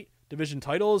 straight division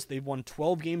titles. They've won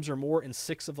 12 games or more in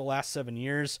 6 of the last 7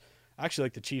 years. I actually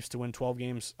like the Chiefs to win 12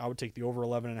 games. I would take the over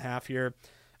 11.5 here.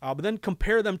 But then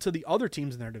compare them to the other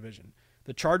teams in their division.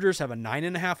 The Chargers have a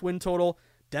 9.5 win total.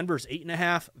 Denver's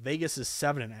 8.5. Vegas is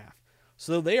 7.5.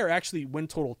 So they are actually win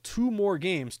total 2 more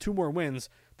wins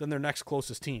than their next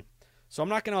closest team. So I'm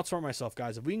not going to outsmart myself,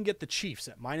 guys. If we can get the Chiefs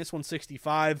at minus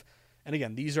 165, and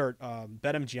again, these are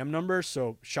BetMGM numbers,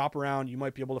 so shop around. You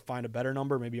might be able to find a better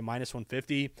number, maybe a minus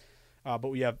 150. But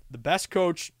we have the best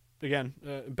coach, again,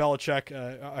 Belichick.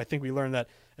 I think we learned that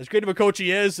as great of a coach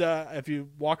he is, if you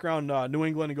walk around New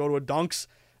England and go to a Dunks,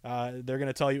 they're going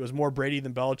to tell you it was more Brady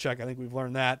than Belichick. I think we've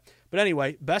learned that. But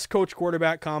anyway, best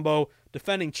coach-quarterback combo,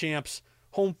 defending champs,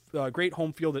 great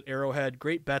home field at Arrowhead,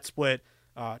 great bet split,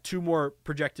 2 more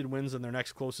projected wins than their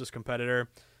next closest competitor.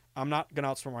 I'm not going to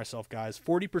outsmart myself, guys.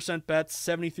 40% bets,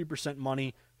 73%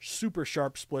 money, super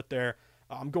sharp split there.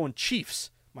 I'm going Chiefs,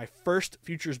 my first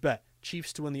futures bet.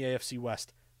 Chiefs to win the AFC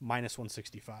West, minus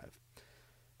 165.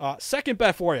 Second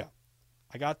bet for you.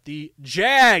 I got the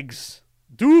Jags.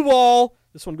 Duval.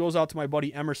 This one goes out to my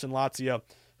buddy Emerson Lazia,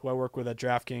 who I work with at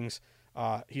DraftKings.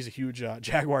 He's a huge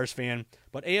Jaguars fan.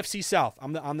 But AFC South,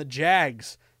 I'm on the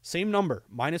Jags. Same number,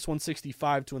 minus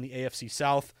 165 to win the AFC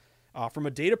South. From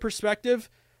a data perspective,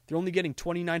 they're only getting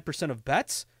 29% of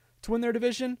bets to win their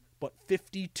division, but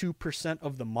 52%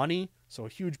 of the money. So a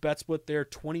huge bet split there,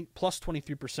 plus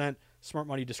 23% smart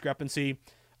money discrepancy.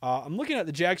 I'm looking at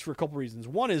the Jags for a couple reasons.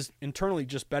 One is internally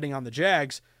just betting on the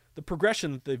Jags, the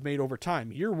progression that they've made over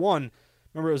time. Year 1,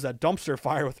 remember it was that dumpster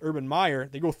fire with Urban Meyer.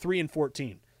 They go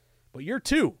 3-14. But year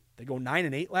 2, they go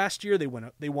 9-8 last year. They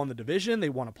won the division. They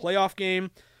won a playoff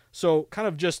game. So kind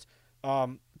of just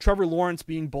Trevor Lawrence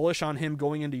being bullish on him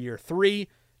going into year 3.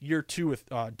 Year 2 with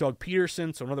Doug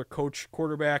Peterson, so another coach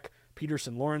quarterback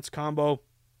Peterson-Lawrence combo,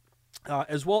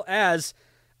 as well as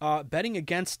betting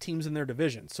against teams in their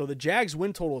division. So the Jags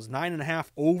win total is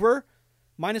 9.5 over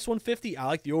minus 150. I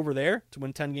like the over there to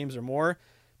win 10 games or more.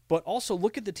 But also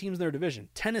look at the teams in their division.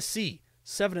 Tennessee,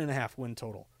 7.5 win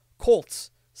total. Colts,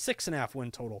 6.5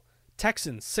 win total.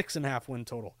 Texans, 6.5 win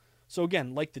total. So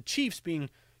again, like the Chiefs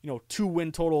being 2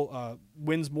 win total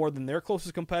wins more than their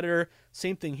closest competitor.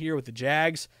 Same thing here with the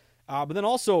Jags. But then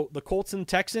also the Colts and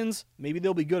Texans, maybe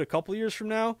they'll be good a couple of years from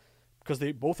now because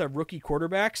they both have rookie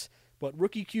quarterbacks. But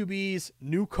rookie QBs,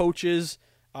 new coaches,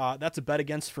 that's a bet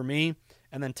against for me.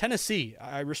 And then Tennessee,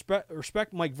 I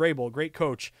respect Mike Vrabel, great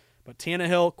coach. But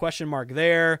Tannehill, question mark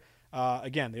there.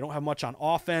 Again, they don't have much on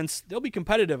offense. They'll be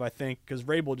competitive, I think, because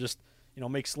Vrabel just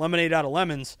makes lemonade out of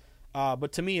lemons.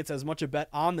 But to me, it's as much a bet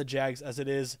on the Jags as it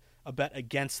is a bet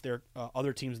against their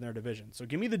other teams in their division. So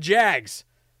give me the Jags.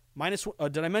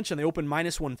 Did I mention they opened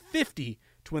minus 150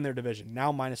 to win their division?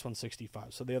 Now minus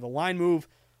 165. So they have the line move,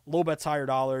 low bets, higher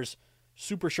dollars,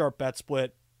 super sharp bet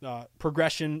split,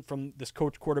 progression from this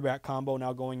coach-quarterback combo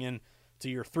now going in to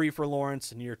year 3 for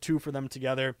Lawrence and year 2 for them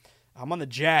together. I'm on the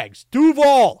Jags.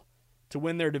 Duval to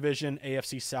win their division,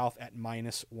 AFC South at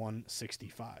minus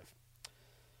 165.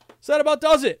 So that about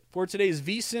does it for today's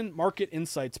VSiN Market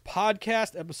Insights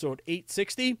podcast, episode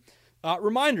 860.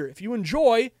 Reminder, if you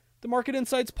enjoy the Market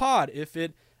Insights pod, if you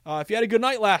had a good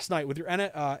night last night with your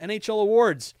NHL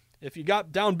awards, if you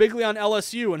got down bigly on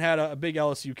LSU and had a big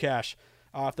LSU cash,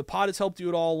 if the pod has helped you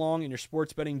at all along in your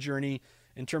sports betting journey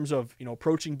in terms of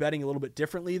approaching betting a little bit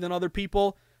differently than other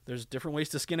people, there's different ways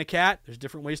to skin a cat. There's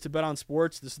different ways to bet on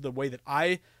sports. This is the way that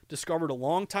I discovered a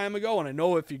long time ago, and I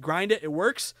know if you grind it, it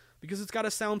works. Because it's got a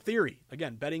sound theory.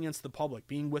 Again, betting against the public,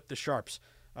 being with the sharps.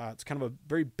 It's kind of a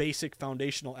very basic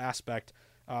foundational aspect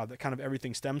that kind of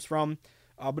everything stems from.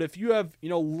 But if you have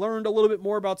learned a little bit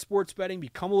more about sports betting,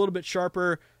 become a little bit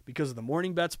sharper because of the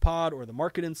Morning Bets pod or the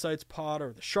Market Insights pod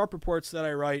or the Sharp Reports that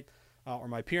I write or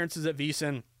my appearances at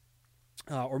VSiN,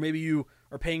 or maybe you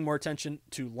are paying more attention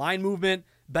to line movement,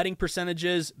 betting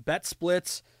percentages, bet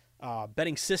splits,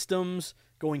 betting systems,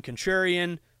 going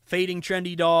contrarian, fading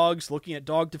trendy dogs, looking at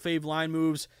dog to fave line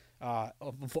moves,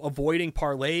 avoiding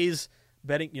parlays,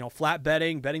 betting, flat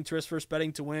betting to risk first,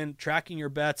 betting to win, tracking your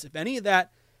bets. If any of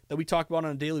that we talk about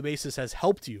on a daily basis has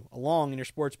helped you along in your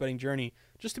sports betting journey,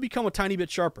 just to become a tiny bit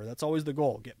sharper, that's always the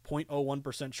goal, get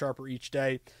 0.01% sharper each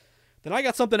day, then I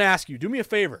got something to ask you. Do me a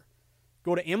favor.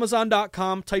 Go to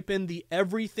Amazon.com, type in the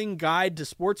Everything Guide to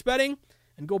Sports Betting,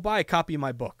 and go buy a copy of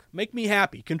my book. Make me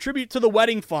happy. Contribute to the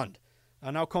wedding fund.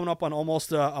 Now coming up on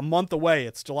almost a month away.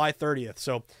 It's July 30th.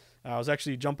 So I was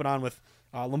actually jumping on with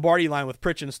Lombardi line with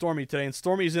Pritch and Stormy today. And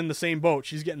Stormy's in the same boat.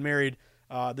 She's getting married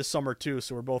this summer too.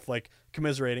 So we're both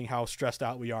commiserating how stressed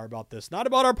out we are about this. Not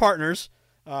about our partners,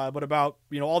 but about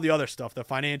all the other stuff, the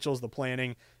financials, the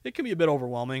planning. It can be a bit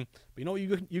overwhelming. But you know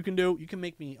what you can do? You can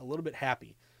make me a little bit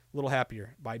happy a little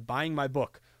happier by buying my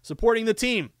book, supporting the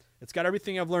team. It's got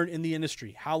everything I've learned in the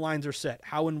industry, how lines are set,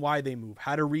 how and why they move,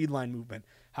 how to read line movement,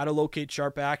 how to locate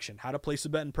sharp action, how to place a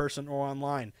bet in person or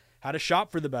online, how to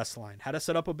shop for the best line, how to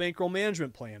set up a bankroll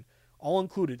management plan, all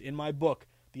included in my book,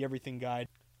 The Everything Guide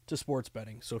to Sports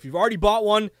Betting. So if you've already bought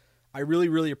one, I really,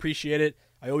 really appreciate it.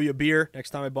 I owe you a beer next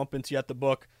time I bump into you at the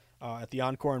book, at the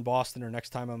Encore in Boston, or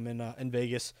next time I'm in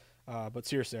Vegas. But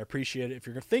seriously, I appreciate it. If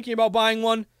you're thinking about buying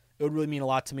one, it would really mean a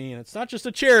lot to me. And it's not just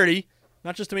a charity,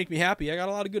 not just to make me happy. I got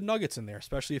a lot of good nuggets in there,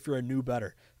 especially if you're a new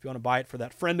bettor. If you want to buy it for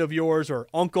that friend of yours or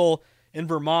uncle in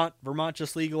Vermont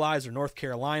just legalized, or North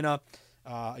Carolina.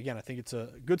 Again, I think it's a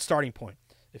good starting point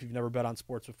if you've never bet on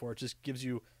sports before. It just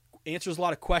answers a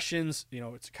lot of questions.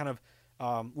 It's kind of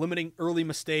limiting early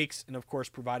mistakes, and of course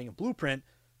providing a blueprint,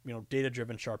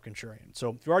 data-driven sharp contrarian. So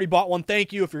if you already bought one,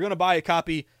 thank you. If you're going to buy a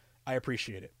copy, I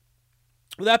appreciate it.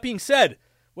 With that being said,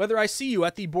 whether I see you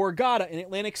at the Borgata in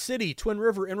Atlantic City, Twin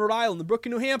River in Rhode Island, the Brook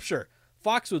in New Hampshire,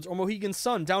 Foxwoods or Mohegan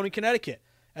Sun down in Connecticut,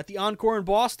 at the Encore in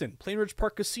Boston, Plainridge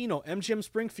Park Casino, MGM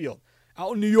Springfield,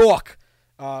 out in New York,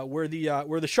 where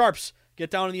the Sharps get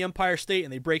down in the Empire State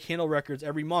and they break handle records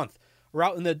every month. We're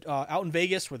out in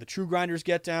Vegas, where the True Grinders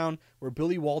get down, where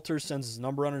Billy Walters sends his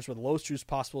number runners where the lowest juice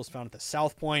possible is found at the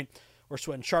South Point. We're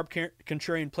sweating sharp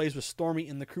contrarian plays with Stormy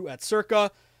and the crew at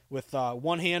Circa, with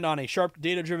one hand on a sharp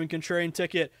data-driven contrarian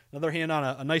ticket, another hand on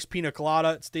a nice pina colada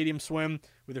at Stadium Swim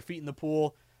with their feet in the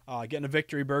pool, getting a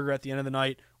victory burger at the end of the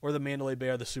night, or the Mandalay Bay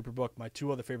or the Superbook, my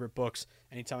two other favorite books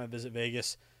anytime I visit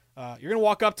Vegas. You're going to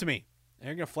walk up to me, and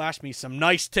you're going to flash me some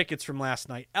nice tickets from last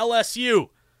night. LSU,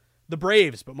 the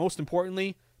Braves, but most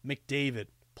importantly, McDavid,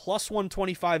 plus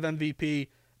 125 MVP,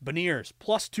 Beniers,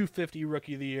 plus 250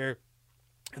 Rookie of the Year,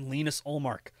 and Linus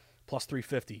Ullmark, plus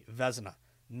 350, Vezina.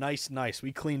 Nice.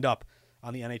 We cleaned up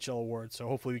on the NHL awards, so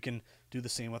hopefully we can do the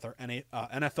same with our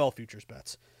NFL futures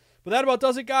bets. But that about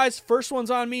does it, guys. First one's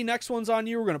on me, next one's on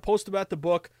you. We're going to post about the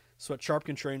book, Sweat Sharp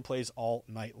Contrarian plays all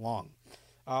night long.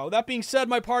 With that being said,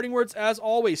 my parting words, as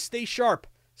always, stay sharp,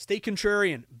 stay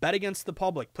contrarian, bet against the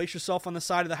public, place yourself on the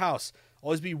side of the house,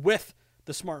 always be with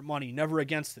the smart money, never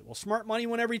against it. Will smart money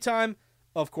win every time?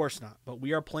 Of course not, but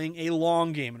we are playing a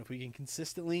long game, and if we can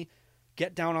consistently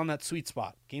get down on that sweet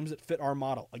spot, games that fit our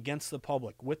model, against the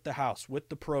public, with the house, with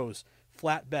the pros,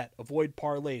 flat bet, avoid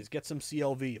parlays, get some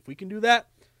CLV. If we can do that,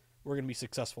 we're going to be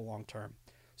successful long term.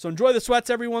 So enjoy the sweats,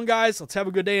 everyone, guys. Let's have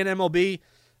a good day in MLB,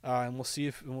 and we'll see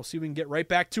if we can get right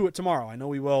back to it tomorrow. I know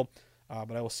we will,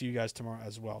 but I will see you guys tomorrow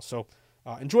as well. So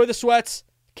enjoy the sweats,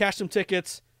 cash some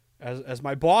tickets, as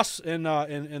my boss and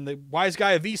the wise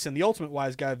guy of VEASAN, the ultimate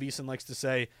wise guy of VEASAN, likes to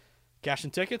say,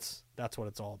 cashing tickets, that's what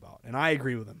it's all about, and I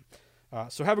agree with him.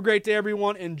 So have a great day,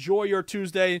 everyone. Enjoy your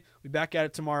Tuesday. We'll be back at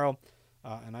it tomorrow,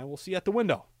 and I will see you at the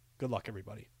window. Good luck,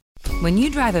 everybody. When you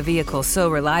drive a vehicle so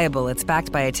reliable it's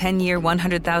backed by a 10-year,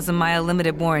 100,000-mile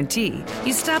limited warranty,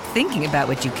 you stop thinking about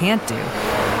what you can't do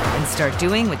and start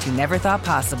doing what you never thought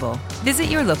possible. Visit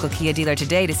your local Kia dealer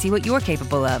today to see what you're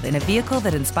capable of in a vehicle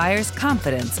that inspires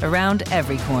confidence around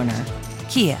every corner.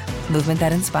 Kia, movement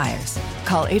that inspires.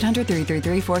 Call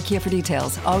 800-333-4KIA for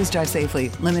details. Always drive safely.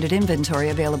 Limited inventory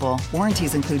available.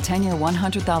 Warranties include 10-year,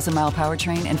 100,000-mile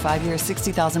powertrain and 5-year,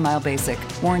 60,000-mile basic.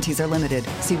 Warranties are limited.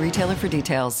 See retailer for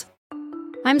details.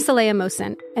 I'm Saleha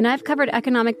Mohsen, and I've covered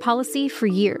economic policy for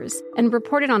years and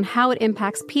reported on how it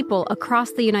impacts people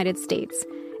across the United States.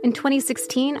 In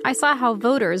 2016, I saw how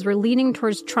voters were leaning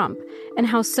towards Trump and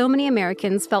how so many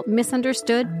Americans felt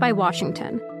misunderstood by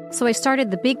Washington. So I started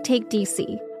The Big Take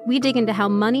DC. We dig into how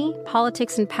money,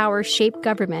 politics, and power shape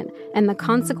government and the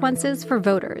consequences for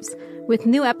voters. With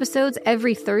new episodes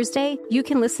every Thursday, you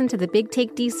can listen to The Big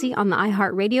Take DC on the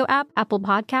iHeartRadio app, Apple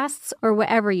Podcasts, or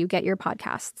wherever you get your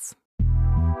podcasts.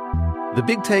 The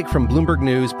Big Take from Bloomberg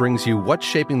News brings you what's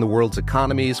shaping the world's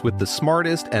economies with the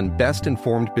smartest and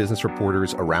best-informed business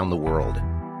reporters around the world.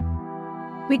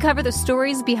 We cover the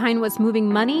stories behind what's moving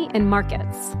money and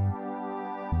markets,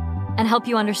 and help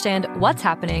you understand what's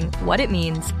happening, what it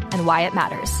means, and why it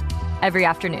matters every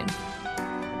afternoon.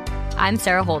 I'm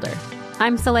Sarah Holder.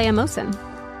 I'm Saleha Mohsen.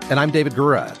 And I'm David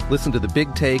Gura. Listen to The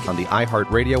Big Take on the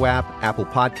iHeartRadio app, Apple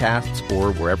Podcasts,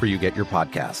 or wherever you get your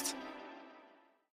podcasts.